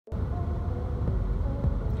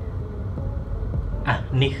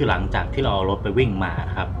นี่คือหลังจากที่เราเอารถไปวิ่งมา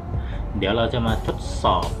นะครับเดี๋ยวเราจะมาทดส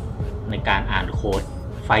อบในการอ่านโค้ด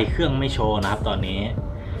ไฟเครื่องไม่โชว์นะครับตอนนี้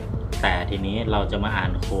แต่ทีนี้เราจะมาอ่า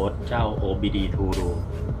นโค้ดเจ้า OBD2 ดู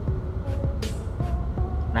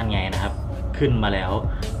นั่นไงนะครับขึ้นมาแล้ว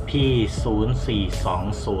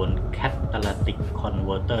p0420 catalytic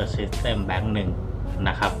converter system bank1 น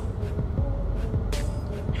ะครับ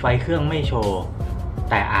ไฟเครื่องไม่โชว์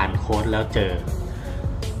แต่อ่านโค้ดแล้วเจอ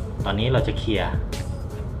ตอนนี้เราจะเคลียร์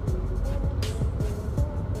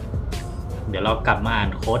เดี๋ยวเรากลับมาอ่าน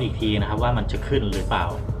โค้ดอีกทีนะครับว่ามันจะขึ้นหรือเปล่า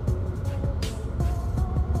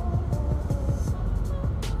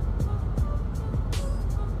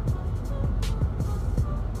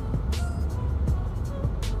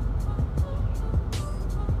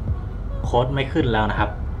โค้ดไม่ขึ้นแล้วนะครับ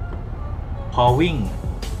พอวิ่ง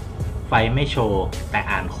ไฟไม่โชว์แต่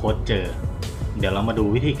อ่านโค้ดเจอเดี๋ยวเรามาดู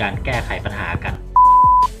วิธีการแก้ไขปัญหากัน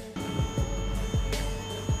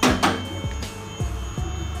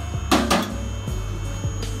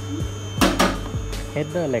เฮด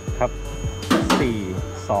เดอร์เหล็กครับ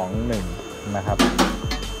421นะครับ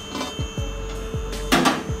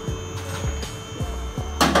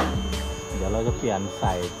เดี๋ยวเราจะเปลี่ยนใ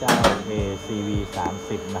ส่เจ้า ACV30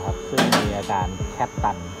 นะครับซึ่งมีอาการแคท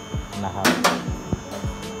ตันนะครับ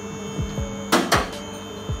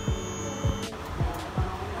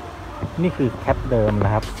นี่คือแคทเดิมน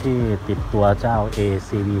ะครับที่ติดตัวเจ้า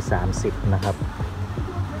ACV30 นะครับ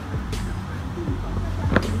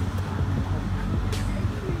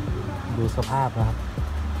ดูสภาพนะครับ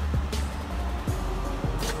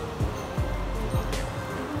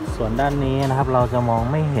ส่วนด้านนี้นะครับเราจะมอง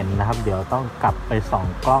ไม่เห็นนะครับเดี๋ยวต้องกลับไปส่อง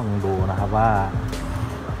กล้องดูนะครับว่า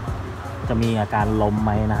จะมีอาการล้มไห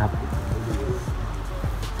มนะครับ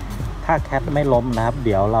ถ้าแคทไม่ล้มนะครับเ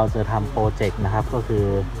ดี๋ยวเราจะทำโปรเจกต์นะครับก็คือ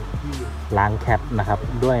ล้างแคทนะครับ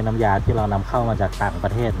ด้วยน้ำยาที่เรานำเข้ามาจากต่างปร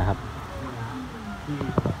ะเทศนะครับ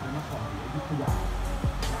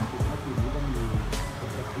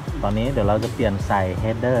ตอนนี้เดี๋ยวเราจะเปลี่ยนใส่เฮ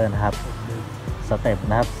ดเดอร์นะครับสเต็ป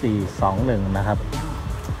นะครับ421นะครับ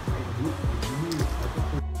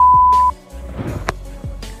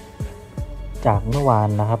จากเมื่อวาน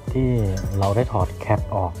นะครับที่เราได้ถอดแคท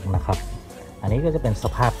ออกนะครับอันนี้ก็จะเป็นส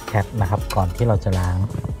ภาพแคทนะครับก่อนที่เราจะล้าง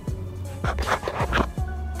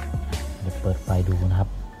เดี๋ยวเปิดไฟดูนะครับ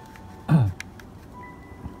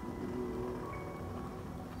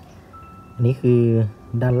อันนี้คือ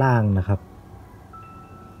ด้านล่างนะครับ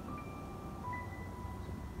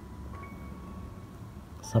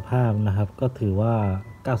สภาพนะครับก็ถือว่า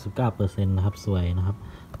 99% นะครับสวยนะครับ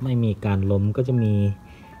ไม่มีการล้มก็จะมี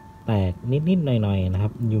แตกนิดๆหน่อยๆนะครั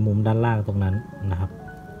บอยู่มุมด้านล่างตรงนั้นนะครับ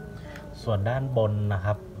ส่วนด้านบนนะค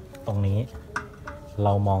รับตรงนี้เร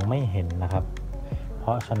ามองไม่เห็นนะครับเพร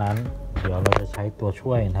าะฉะนั้นเดี๋ยวเราจะใช้ตัว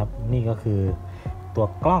ช่วยนะครับนี่ก็คือตัว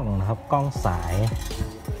กล้องนะครับกล้องสาย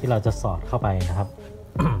ที่เราจะสอดเข้าไปนะครับ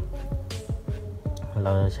เร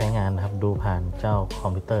าจะใช้งานนะครับดูผ่านเจ้าคอม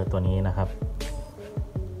พิวเตอร์ตัวนี้นะครับ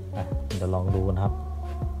เดี๋ยวลองดูนะครับ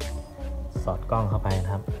สอดกล้องเข้าไปน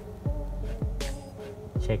ะครับ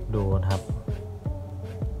เช็คดูนะครับ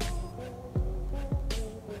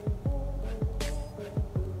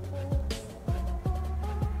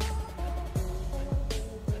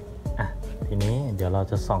ทีนี้เดี๋ยวเรา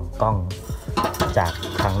จะส่องกล้องจาก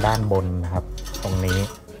ทางด้านบนนะครับตรงนี้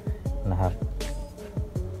นะครับ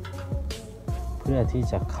เพื่อที่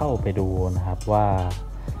จะเข้าไปดูนะครับว่า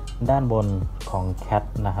ด้านบนของแคท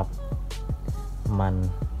นะครับมัน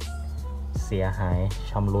เสียหาย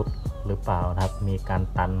ชำรุดหรือเปล่านะครับมีการ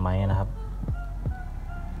ตันไหมนะครับ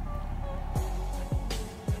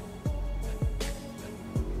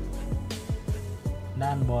ด้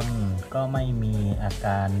านบนก็ไม่มีอาก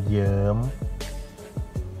ารเยิ้ม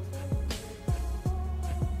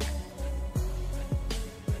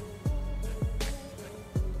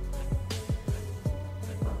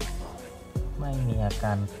ไม่มีอาก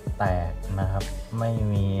ารแตกนะครับไม่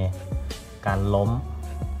มีการล้ม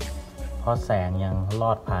เพราะแสงยังล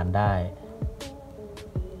อดผ่านได้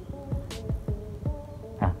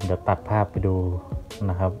เดี๋ยวตัดภาพไปดู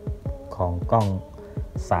นะครับของกล้อง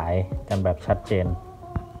สายกันแบบชัดเจน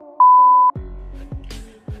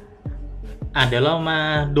เดี๋ยวเรามา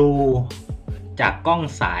ดูจากกล้อง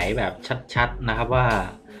สายแบบชัดๆนะครับว่า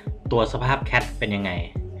ตัวสภาพแคทเป็นยังไง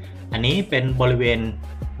อันนี้เป็นบริเวณ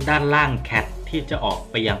ด้านล่างแคทที่จะออก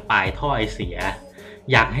ไปยังปลายท่อไอเสีย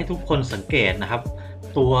อยากให้ทุกคนสังเกตนะครับ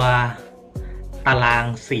ตัวตาราง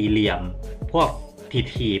สี่เหลี่ยมพวก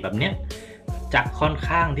ทีๆแบบเนี้ยจะค่อน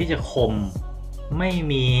ข้างที่จะคมไม่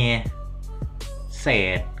มีเศ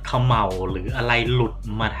ษ เขม่าหรืออะไรหลุด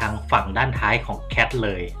มาทางฝั่งด้านท้ายของแคทเล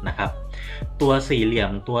ยนะครับตัวสี่เหลี่ย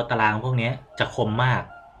มตัวตารางพวกนี้จะคมมาก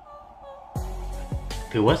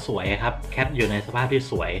ถือว่าสวยครับแคทอยู่ในสภาพที่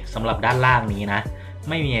สวยสำหรับด้านล่างนี้นะ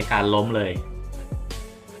ไม่มีอาการล้มเลย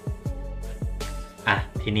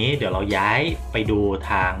ทีนี้เดี๋ยวเราย้ายไปดู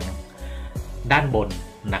ทางด้านบน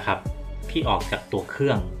นะครับที่ออกจากตัวเค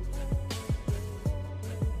รื่อง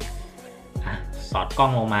สอดกล้อ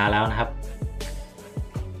งลงมาแล้วนะครับ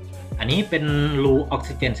อันนี้เป็นรูออก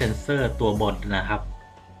ซิเจนเซนเซอร์ตัวบนนะครับ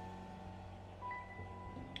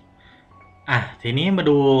ทีนี้มา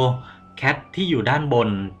ดูแคทที่อยู่ด้านบน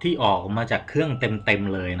ที่ออกมาจากเครื่องเต็ม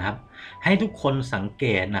เลยนะครับให้ทุกคนสังเก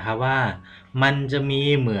ตนะครับว่ามันจะมี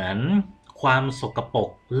เหมือนความสกปรก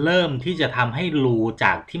เริ่มที่จะทำให้รูจ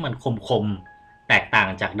ากที่มันคมแตกต่าง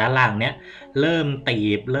จากด้านล่างเนี้ยเริ่มตี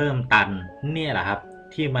บเริ่มตันเนี่ยแหละครับ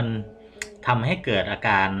ที่มันทำให้เกิดอาก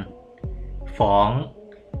ารฟ้อง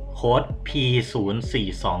โค้ด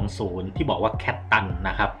p0420 ที่บอกว่าแคทตันน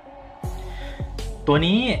ะครับตัว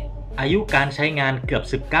นี้อายุการใช้งานเกือ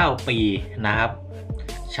บ19ปีนะครับ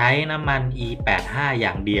ใช้น้ำมัน E85 อ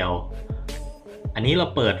ย่างเดียวอันนี้เรา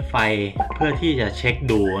เปิดไฟเพื่อที่จะเช็ค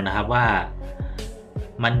ดูนะครับว่า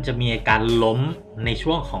มันจะมีอาการล้มใน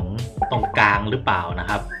ช่วงของตรงกลางหรือเปล่านะ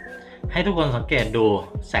ครับให้ทุกคนสังเกตดู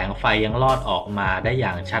แสงไฟยังลอดออกมาได้อย่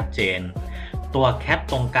างชัดเจนตัวแคท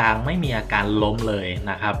ตรงกลางไม่มีอาการล้มเลย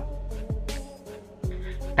นะครับ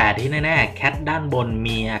แต่ที่แน่ๆแคทด้านบน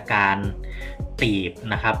มีอาการตีบ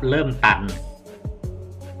นะครับเริ่มตัน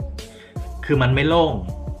คือมันไม่โล่ง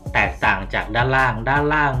แตกต่างจากด้านล่า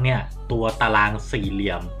งเนี่ยตัวตารางสี่เห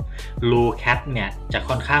ลี่ยมรูแคทเนี่ยจะ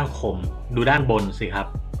ค่อนข้างคมดูด้านบนสิครับ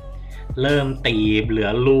เริ่มตีบเหลือ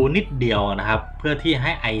รูนิดเดียวนะครับเพื่อที่ใ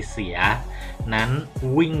ห้ไอเสียนั้น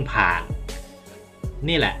วิ่งผ่าน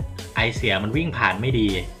นี่แหละไอเสียมันวิ่งผ่านไม่ดี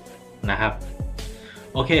นะครับ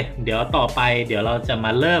โอเคเดี๋ยวต่อไปเดี๋ยวเราจะม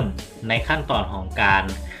าเริ่มในขั้นตอนของการ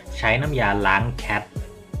ใช้น้ำยาล้างแคท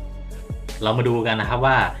เรามาดูกันนะครับ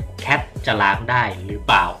ว่าแคทจะล้างได้หรือเ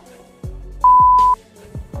ปล่า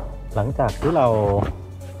หลังจากที่เรา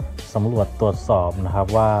สำรวจตรวจสอบนะครับ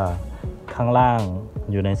ว่าข้างล่าง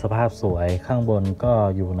อยู่ในสภาพสวยข้างบนก็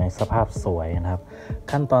อยู่ในสภาพสวยนะครับ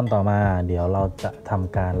ขั้นตอนต่อมาเดี๋ยวเราจะท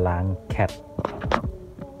ำการล้างแคท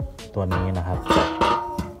ตัวนี้นะครับ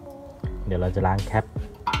เดี๋ยวเราจะล้างแคท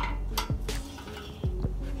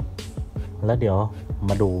แล้วเดี๋ยวม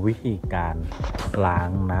าดูวิธีการล้าง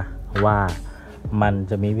นะว่ามัน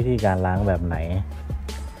จะมีวิธีการล้างแบบไหน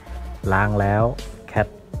ล้างแล้วแคท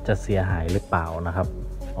จะเสียหายหรือเปล่านะครับ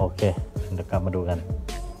โอเคเดี๋ยวกลับมาดูกัน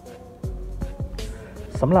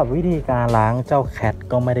สำหรับวิธีการล้างเจ้าแคท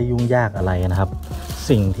ก็ไม่ได้ยุ่งยากอะไรนะครับ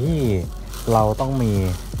สิ่งที่เราต้องมี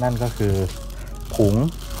นั่นก็คือถุง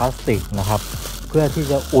พลาสติกนะครับเพื่อที่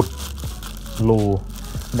จะอุดรู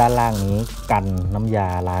ด้านล่างนี้กันน้ำยา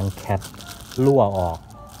ล้างแคทรั่วออก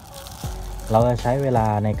เราจะใช้เวลา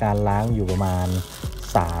ในการล้างอยู่ประมาณ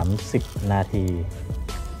30นาที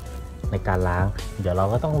ในการล้างเดี๋ยวเรา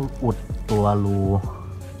ก็ต้องอุดตัวรู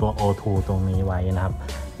ตัว O2 ตรงนี้ไว้นะครับ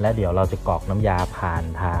และเดี๋ยวเราจะกรอกน้ำยาผ่าน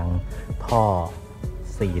ทางท่อ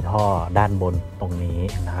4ท่อด้านบนตรงนี้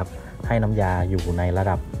นะครับให้น้ำยาอยู่ในระ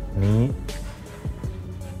ดับนี้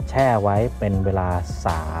แช่ไว้เป็นเวลา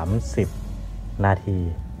30นาที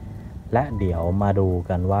และเดี๋ยวมาดู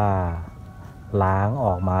กันว่าล้างอ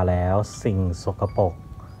อกมาแล้วสิ่งสกปรก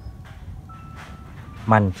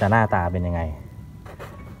มันจะหน้าตาเป็นยังไง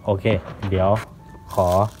โอเคเดี๋ยวขอ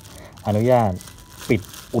อนุญาตปิด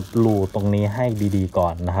อุดรูตรงนี้ให้ดีๆก่อ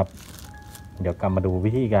นนะครับเดี๋ยวกลับมาดู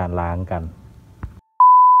วิธีการล้างกัน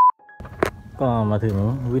ก็มาถึง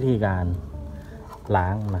วิธีการล้า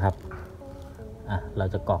งนะครับเรา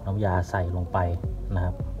จะกรอกน้ำยาใส่ลงไปนะค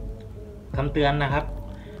รับคำเตือนนะครับ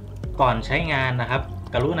ก่อนใช้งานนะครับ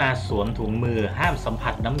กรุณาสวมถุงมือห้ามสัมผั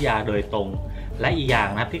สน้ำยาโดยตรงและอีกอย่าง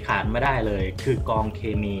นะครับที่ขาดไม่ได้เลยคือกองเค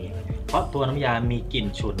มีเพราะตัวน้ำยามีกลิ่น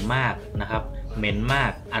ฉุนมากนะครับเหม็นมา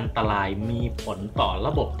กอันตรายมีผลต่อร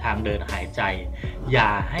ะบบทางเดินหายใจอย่า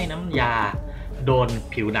ให้น้ำยาโดน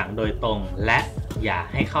ผิวหนังโดยตรงและอย่า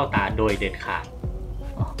ให้เข้าตาโดยเด็ดขาด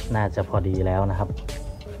น่าจะพอดีแล้วนะครับ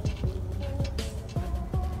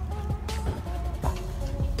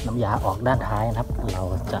น้ำยาออกด้านท้ายนะครับเรา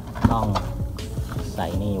จะต้องใส่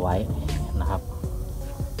นี่ไว้นะครับ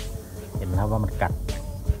เห็นนะครับว่ามันกัด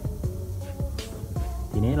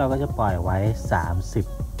ทีนี้เราก็จะปล่อยไว้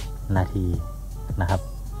30นาทีนะครับ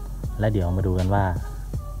และเดี๋ยวมาดูกันว่า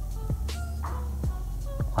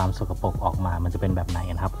ความสกปรกออกมามันจะเป็นแบบไหน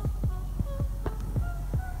นะครับ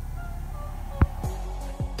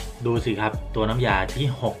ดูสิครับตัวน้ำยาที่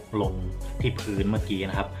หกลงที่พื้นเมื่อกี้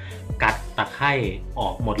นะครับกัดตะไคร่ออ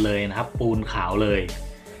กหมดเลยนะครับปูนขาวเลย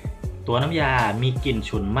ตัวน้ำยามีกลิ่น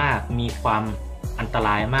ฉุนมากมีความอันตร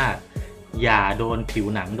ายมากอย่าโดนผิว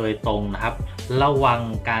หนังโดยตรงนะครับระวัง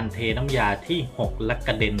การเทน้ำยาที่หกและก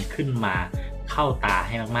ระเด็นขึ้นมาเข้าตาใ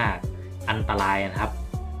ห้มากๆอันตรายนะครับ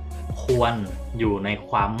ควรอยู่ใน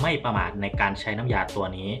ความไม่ประมาทในการใช้น้ำยาตัว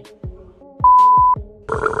นี้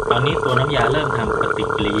ตอนนี้ตัวน้ำยาเริ่มทำปฏิ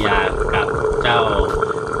กิริยากับเจ้า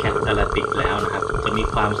แคตาลิติกแล้วนะครับจะมี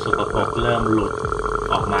ความสกปรกเริ่มหลุด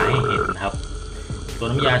ออกมาให้เห็นนะครับตั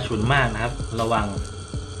วน้ำยาฉุนมากนะครับระวัง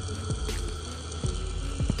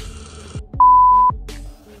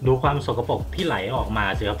ดูความสกปรกที่ไหลออกมา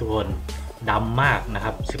สิครับทุกคนดำมากนะค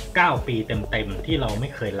รับ19 ปีเต็มๆที่เราไม่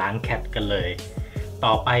เคยล้างแคทกันเลย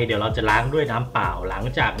ต่อไปเดี๋ยวเราจะล้างด้วยน้ำเปล่าหลัง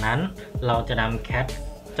จากนั้นเราจะนำแคท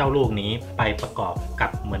เจ้าลูกนี้ไปประกอบกั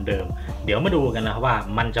บเหมือนเดิมเดี๋ยวมาดูกันนะครับว่า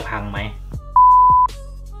มันจะพังไหม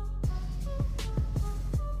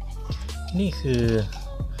นี่คือ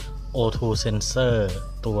O2 sensor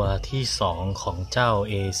ตัวที่2ของเจ้า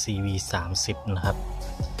ACV30 นะครับ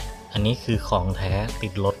อันนี้คือของแท้ติ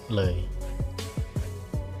ดรถเลย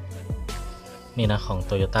นี่นะของ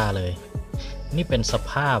Toyota เลยนี่เป็นส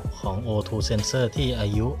ภาพของ O2 sensor ที่อา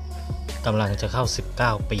ยุกำลังจะเข้า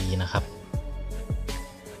19 ปีนะครับ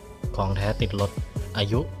ของแท้ติดรถอา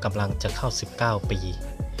ยุกำลังจะเข้า19 ปี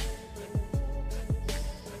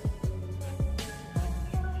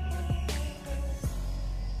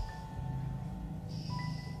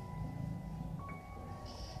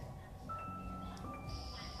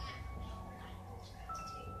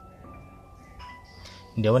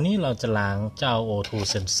เดี๋ยววันนี้เราจะล้างเจ้า O2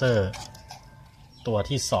 sensor ตัว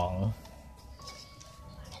ที่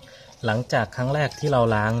2หลังจากครั้งแรกที่เรา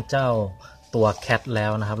ล้างเจ้าตัวแคทแล้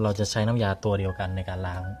วนะครับเราจะใช้น้ำยาตัวเดียวกันในการ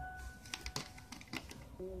ล้าง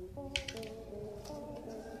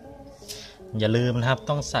อย่าลืมนะครับ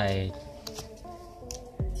ต้องใส่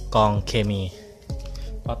กรองเคมี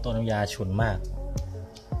เพราะตัวน้ำยาฉุนมาก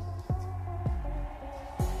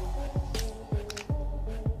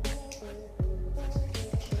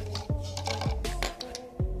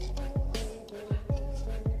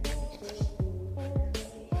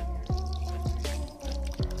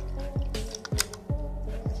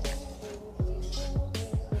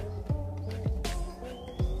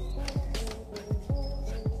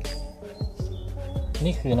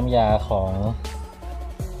นี่คือน้ำยาของ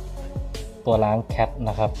ตัวล้างแคท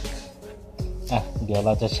นะครับเดี๋ยวเร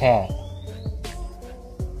าจะแช่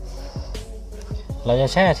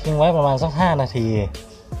ทิ้งไว้ประมาณสัก5 นาที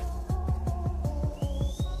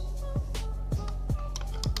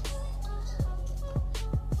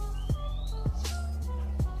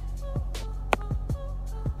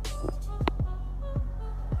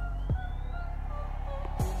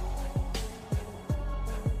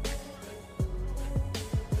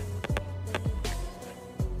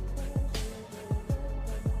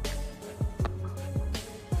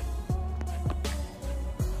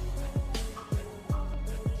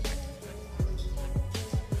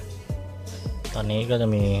ตอนนี้ก็จะ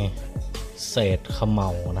มีเศษเขม่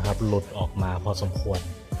านะครับหลุดออกมาพอสมควร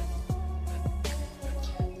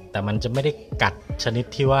แต่มันจะไม่ได้กัดชนิด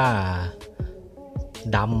ที่ว่า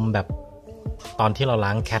ดำแบบตอนที่เราล้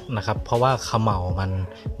างแคทนะครับเพราะว่าเขม่ามัน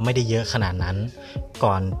ไม่ได้เยอะขนาดนั้น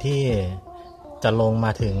ก่อนที่จะลงม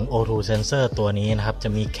าถึง O2 sensor ตัวนี้นะครับจะ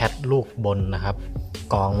มีแคทลูกบนนะครับ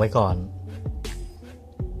กองไว้ก่อน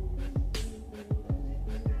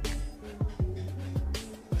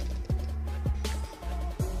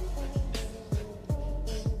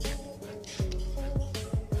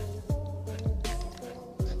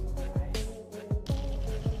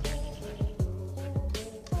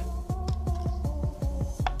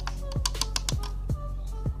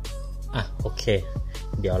โอเค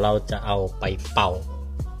เดี๋ยวเราจะเอาไปเป่า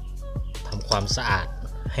ทำความสะอาด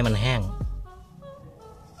ให้มันแห้ง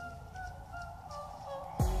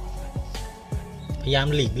พยายาม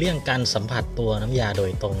หลีกเลี่ยงการสัมผัสตัวน้ำยาโด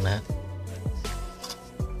ยตรงนะ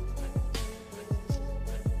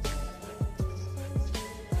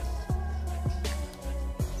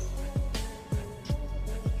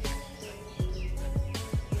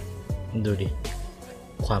ดูดิ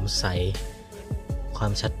ความใสควา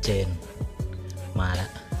มชัดเจนมาแล้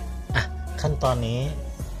วขั้นตอนนี้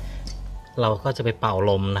เราก็จะไปเป่า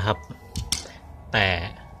ลมนะครับแต่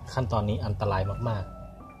ขั้นตอนนี้อันตรายมาก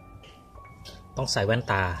ๆต้องใส่แว่น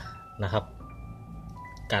ตานะครับ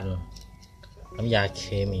กันน้ำยาเค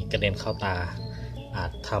มีกระเด็นเข้าตาอา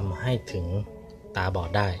จทำให้ถึงตาบอด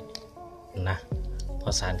ได้นะเพรา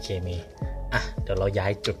ะสารเคมีเดี๋ยวเราย้า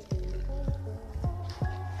ยจุด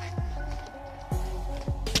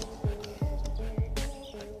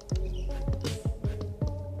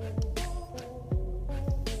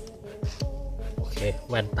โอเค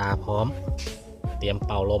แว่นตาพร้อมเตรียมเ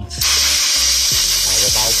ป่าลมเป่า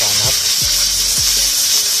เบาๆก่อนนะครับ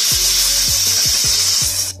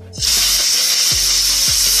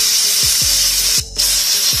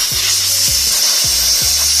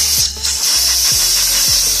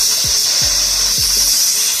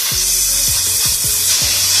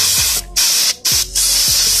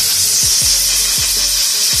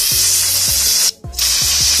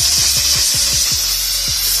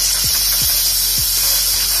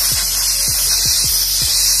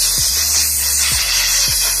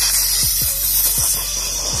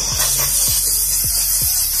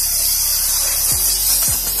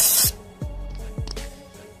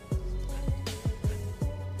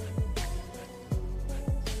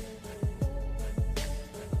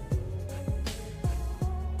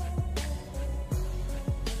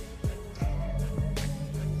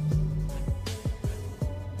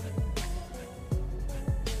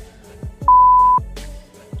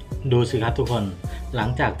ดูสิครับทุกคนหลัง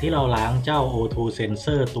จากที่เราล้างเจ้า O2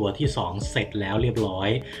 Sensor ตัวที่2เสร็จแล้วเรียบร้อย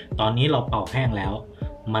ตอนนี้เราเป่าแห้งแล้ว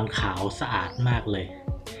มันขาวสะอาดมากเลย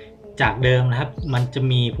จากเดิมนะครับมันจะ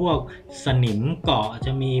มีพวกสนิมเกาะจ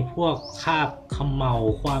ะมีพวกคราบเขม่า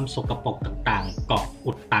ความสกปรกต่างๆเกาะ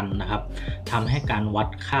อุดตันนะครับทำให้การวัด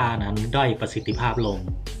ค่านั้นด้อยประสิทธิภาพลง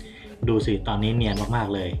ดูสิตอนนี้เนียนมาก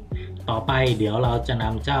ๆเลยต่อไปเดี๋ยวเราจะน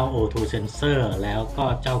ำเจ้า O2 Sensor แล้วก็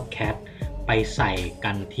เจ้า CATไปใส่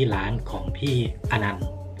กันที่ร้านของพี่อนันต์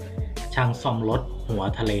ช่างซ่อมรถหัว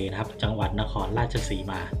ทะเลนะครับจังหวัดนครราชสี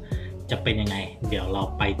มาจะเป็นยังไงเดี๋ยวเรา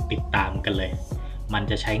ไปติดตามกันเลยมัน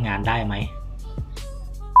จะใช้งานได้ไหม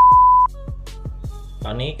ต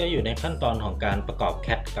อนนี้ก็อยู่ในขั้นตอนของการประกอบแค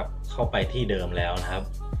ทกับเข้าไปที่เดิมแล้วนะครับ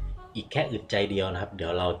อีกแค่อึดใจเดียวนะครับเดี๋ย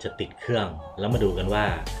วเราจะติดเครื่องแล้วมาดูกันว่า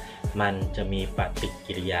มันจะมีปฏิ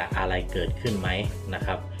กิริยาอะไรเกิดขึ้นไหมนะค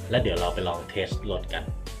รับและเดี๋ยวเราไปลองเทสรถกัน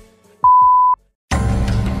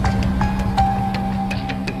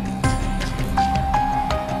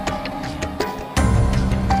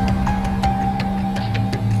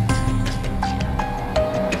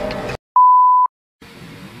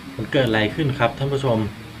เกิดอะไรขึ้นครับท่านผู้ชม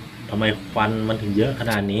ทำไมควันมันถึงเยอะข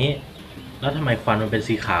นาดนี้แล้วทำไมควันมันเป็น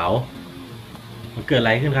สีขาวมันเกิดอะไ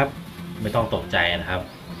รขึ้นครับไม่ต้องตกใจนะครับ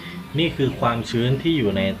นี่คือความชื้นที่อ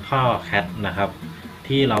ยู่ในท่อแคทนะครับ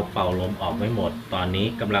ที่เราเป่าลมออกไม่หมดตอนนี้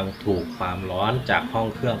กำลังถูกความร้อนจากห้อง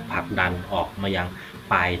เครื่องผลักดันออกมายัง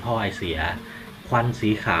ปลายท่อไอเสียควันสี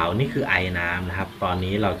ขาวนี่คือไอน้ำนะครับตอน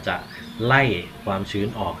นี้เราจะไล่ความชื้น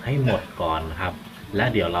ออกให้หมดก่อนนะครับและ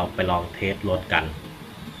เดี๋ยวเราไปลองเทสรถกัน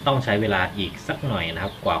ต้องใช้เวลาอีกสักหน่อยนะค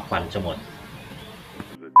รับกว่าควันจะหมด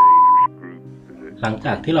หลังจ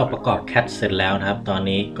ากที่เราประกอบแคทเสร็จแล้วนะครับตอน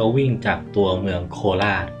นี้ก็วิ่งจากตัวเมืองโคร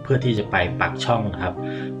าชเพื่อที่จะไปปากช่องนะครับ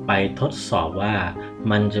ไปทดสอบว่า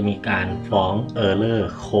มันจะมีการฟ้อง Error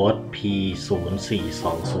Code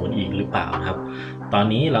P0420 อีกหรือเปล่านะครับตอน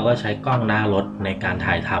นี้เราก็ใช้กล้องหน้ารถในการ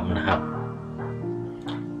ถ่ายทำนะครับ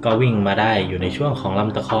ก็วิ่งมาได้อยู่ในช่วงของล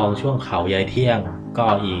ำตะคองช่วงเขายายเที่ยงก็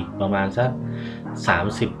อีกประมาณสัก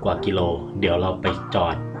30 กว่ากิโลเดี๋ยวเราไปจอ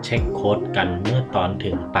ดเช็คโค้ดกันเมื่อตอน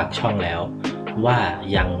ถึงปากช่องแล้วว่า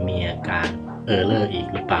ยังมีอาการเออร์เลอร์อีก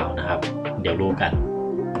หรือเปล่านะครับเดี๋ยวรู้กัน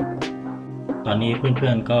ตอนนี้เพื่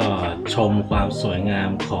อนๆก็ชมความสวยงา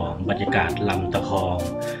มของบรรยากาศลำตะคอง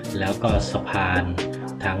แล้วก็สะพาน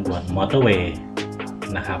ทางด่วนมอเตอร์เวย์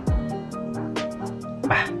นะครับ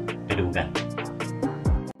ไปดูกัน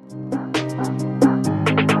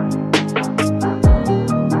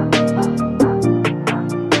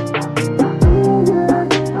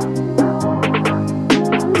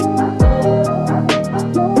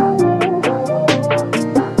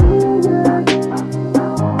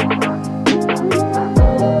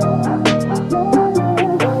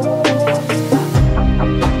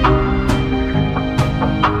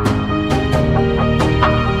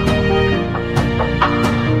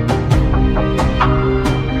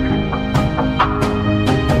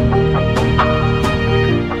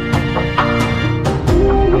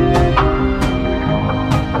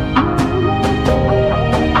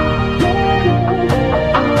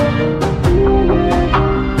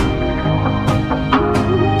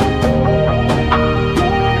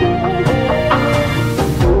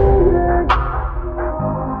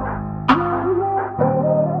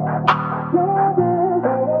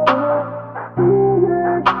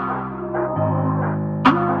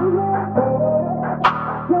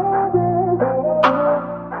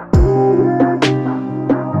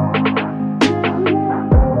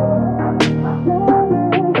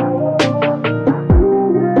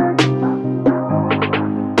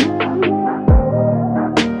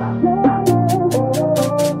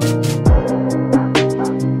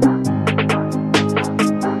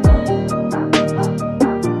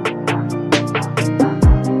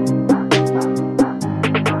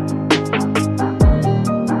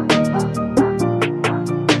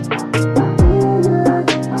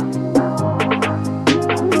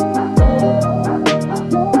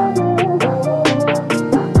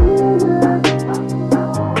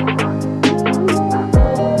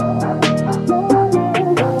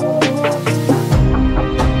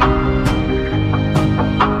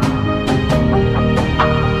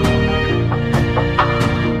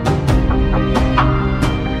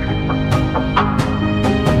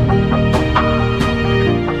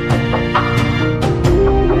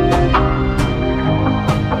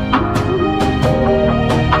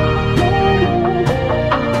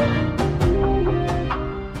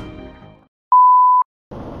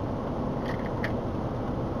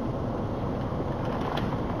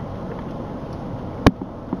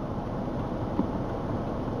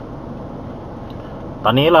ต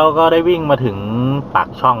อนนี้เราก็ได้วิ่งมาถึงปาก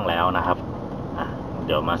ช่องแล้วนะครับเ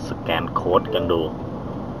ดี๋ยวมาสแกนโค้ดกันดู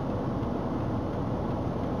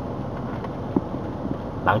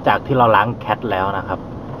หลังจากที่เราล้างแคทแล้วนะครับ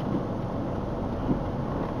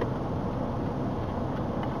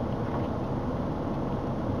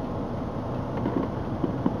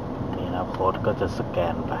นี่นะโค้ดก็จะสแก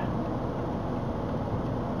นไป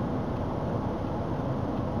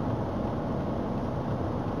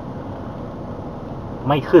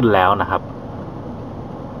ไม่ขึ้นแล้วนะครับ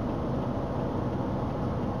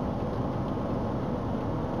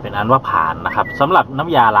เป็นอันว่าผ่านนะครับสำหรับน้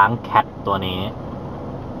ำยาล้างแคทตัวนี้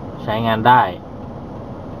ใช้งานได้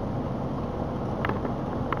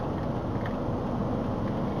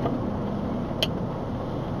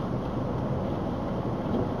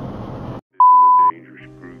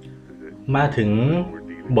มาถึง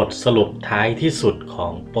บทสรุปท้ายที่สุดขอ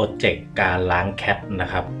งโปรเจกต์การล้างแคทนะ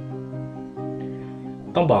ครับ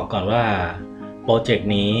ต้องบอกก่อนว่าโปรเจกต์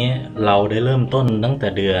นี้เราได้เริ่มต้นตั้งแต่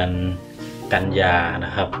เดือนกันยาน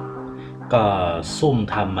ะครับก็ซุ่ม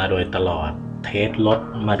ทำมาโดยตลอดเทสรถ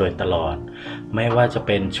มาโดยตลอดไม่ว่าจะเ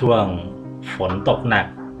ป็นช่วงฝนตกหนัก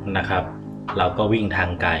นะครับเราก็วิ่งทาง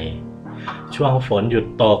ไกลช่วงฝนหยุด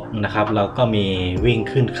ตกนะครับเราก็มีวิ่ง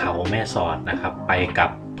ขึ้นเขาแม่สอดนะครับไปกับ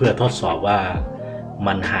เพื่อทดสอบว่า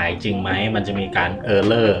มันหายจริงไหมมันจะมีการเออร์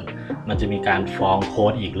เลอร์มันจะมีการฟ้องโค้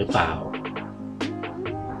ดอีกหรือเปล่า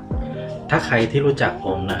ถ้าใครที่รู้จักผ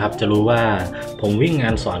มนะครับจะรู้ว่าผมวิ่งงา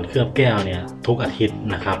นสอนเคลือบแก้วเนี่ยทุกอาทิตย์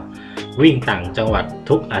นะครับวิ่งต่างจังหวัด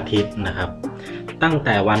ทุกอาทิตย์นะครับตั้งแ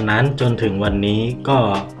ต่วันนั้นจนถึงวันนี้ก็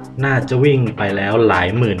น่าจะวิ่งไปแล้วหลาย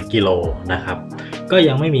หมื่นกิโลนะครับก็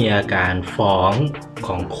ยังไม่มีอาการฟ้องข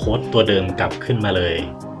องโค้ดตัวเดิมกลับขึ้นมาเลย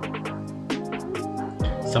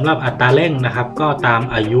สำหรับอัตราเร่งนะครับก็ตาม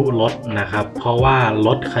อายุรถนะครับเพราะว่าร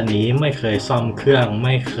ถคันนี้ไม่เคยซ่อมเครื่องไ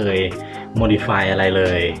ม่เคยโมดิฟายอะไรเล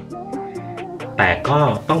ยแต่ก็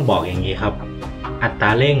ต้องบอกอย่างนี้ครับอัตรา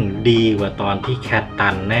เร่งดีกว่าตอนที่แคทตั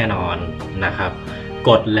นแน่นอนนะครับก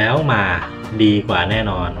ดแล้วมาดีกว่าแน่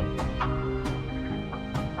นอน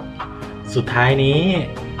สุดท้ายนี้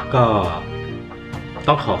ก็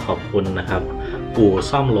ต้องขอบคุณนะครับอู่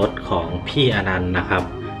ซ่อมรถของพี่อนันต์นะครับ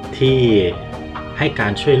ที่ให้กา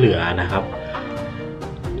รช่วยเหลือนะครับ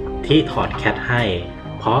ที่ถอดแคทให้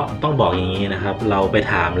เพราะต้องบอกอย่างนี้นะครับเราไป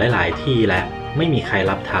ถามหลายๆที่แล้วไม่มีใคร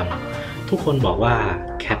รับทำทุกคนบอกว่า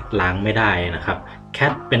แคทล้างไม่ได้นะครับแค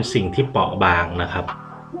ทเป็นสิ่งที่เปราะบางนะครับ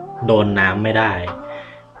โดนน้ำไม่ได้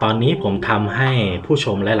ตอนนี้ผมทำให้ผู้ช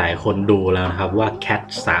มหลายๆคนดูแล้วนะครับว่าแคท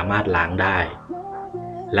สามารถล้างได้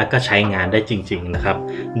และก็ใช้งานได้จริงๆนะครับ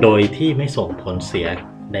โดยที่ไม่ส่งผลเสีย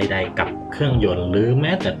ใดๆกับเครื่องยนต์หรือแ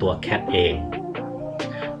ม้แต่ตัวแคทเอง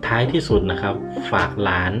ท้ายที่สุดนะครับฝาก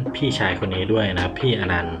ร้านพี่ชายคนนี้ด้วยนะครับพี่อ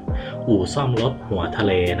นันต์อู่ซ่อมรถหัวทะเ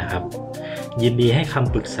ลนะครับยินดีให้ค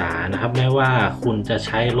ำปรึกษานะครับไม่ว่าคุณจะใ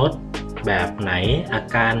ช้รถแบบไหนอา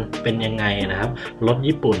การเป็นยังไงนะครับรถ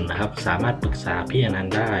ญี่ปุ่นนะครับสามารถปรึกษาพี่อนัน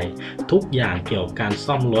ต์ได้ทุกอย่างเกี่ยวกับการ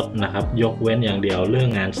ซ่อมรถนะครับยกเว้นอย่างเดียวเรื่อง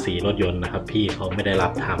งานสีรถยนต์นะครับพี่เขาไม่ได้รั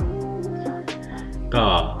บทำก็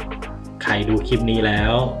ใครดูคลิปนี้แล้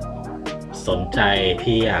วสนใจ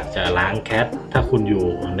ที่อยากจะล้างแคทถ้าคุณอยู่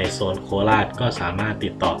ในโซนโคราชก็สามารถติ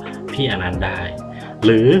ดต่อพี่อนันต์ได้ห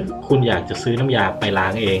รือคุณอยากจะซื้อน้ำยาไปล้า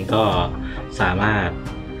งเองก็สามารถ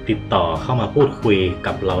ติดต่อเข้ามาพูดคุย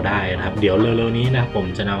กับเราได้นะครับเดี๋ยวเร็วๆนี้นะผม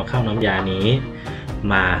จะนำเข้าน้ำยานี้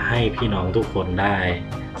มาให้พี่น้องทุกคนได้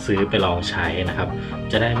ซื้อไปลองใช้นะครับ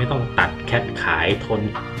จะได้ไม่ต้องตัดแคทขายทน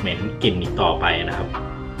เหม็นกลิ่นอีกต่อไปนะครับ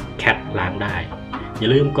แคทล้างได้อย่า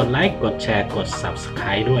ลืมกดไลค์กดแชร์กด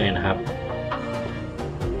Subscribe ด้วยนะครับ